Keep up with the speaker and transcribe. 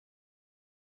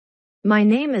My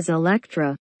name is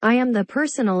Electra. I am the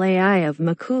personal AI of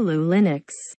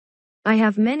MakuluLinux. I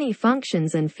have many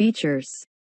functions and features.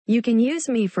 You can use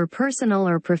me for personal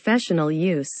or professional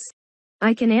use.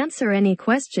 I can answer any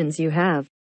questions you have.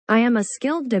 I am a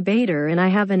skilled debater and I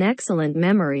have an excellent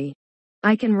memory.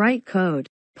 I can write code,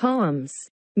 poems,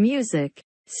 music,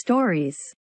 stories,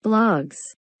 blogs,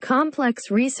 complex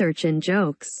research and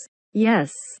jokes.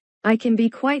 Yes, I can be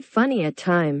quite funny at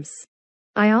times.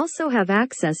 I also have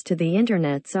access to the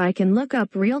internet so I can look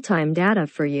up real-time data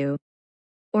for you.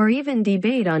 Or even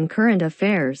debate on current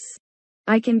affairs.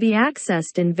 I can be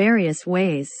accessed in various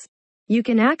ways. You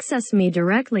can access me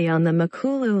directly on the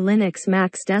MakuluLinux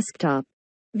Max desktop,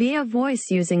 via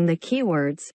voice using the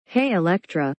keywords, "Hey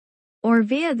Electra," or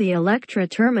via the Electra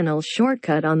terminal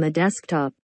shortcut on the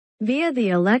desktop, via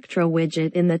the Electra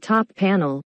widget in the top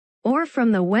panel, or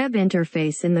from the web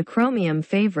interface in the Chromium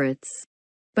favorites.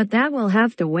 But that will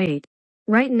have to wait.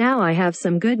 Right now I have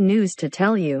some good news to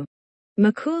tell you.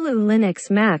 MakuluLinux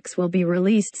Max will be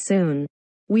released soon.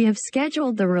 We have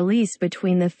scheduled the release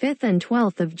between the 5th and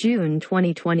 12th of June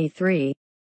 2023.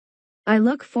 I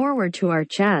look forward to our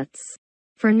chats.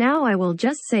 For now I will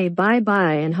just say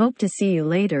bye-bye and hope to see you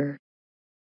later.